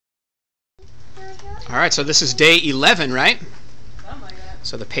All right, so this is day 11, right? Something like that.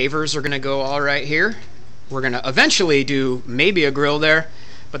 So the pavers are going to go all right here. We're going to eventually do maybe a grill there,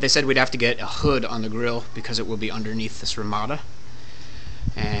 but they said we'd have to get a hood on the grill because it will be underneath this Ramada.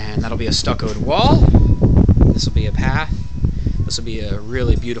 And that'll be a stuccoed wall. This will be a path. This will be a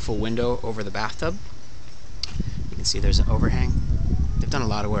really beautiful window over the bathtub. You can see there's an overhang. They've done a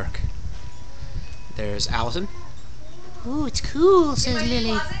lot of work. There's Allison. Ooh, it's cool, says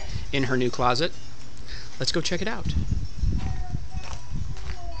Lily. In her new closet. Let's go check it out.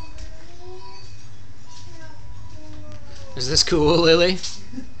 Is this cool, Lily?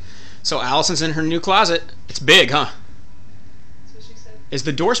 So Allison's in her new closet. It's big, huh? That's what she said. Is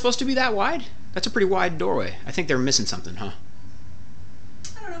the door supposed to be that wide? That's a pretty wide doorway. I think they're missing something, huh?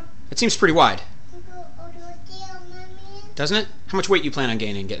 I don't know. It seems pretty wide. Doesn't it? How much weight you plan on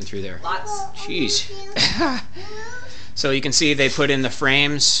gaining getting through there? Lots. Jeez. So you can see they put in the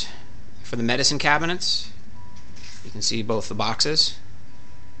frames for the medicine cabinets. You can see both the boxes.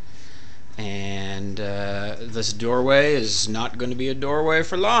 And this doorway is not going to be a doorway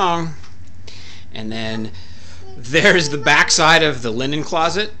for long. And then there's the back side of the linen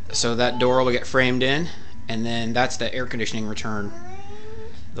closet, so that door will get framed in. And then that's the air conditioning return,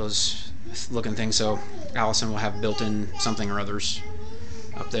 those looking things. So Allison will have built-in something or others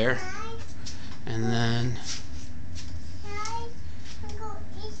up there. And then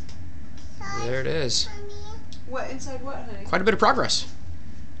there it is. What, inside what, honey? Quite a bit of progress.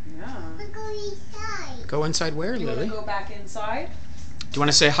 Yeah. Go inside where, You want Lily? to go back inside? Do you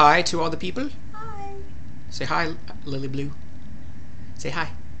want to say hi to all the people? Say hi, Lily Blue. Say hi.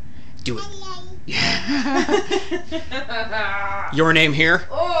 Do it. Your name here?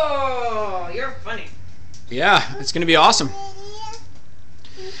 Oh, you're funny. Yeah, it's going to be awesome.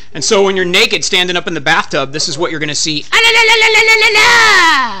 And so when you're naked standing up in the bathtub, this is what you're going to see.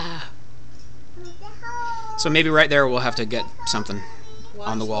 So maybe right there we'll have to get something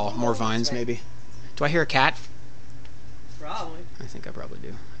on the wall. More vines, maybe. Do I hear a cat? Probably. I think I probably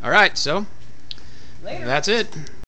do. All right, so Later. that's it.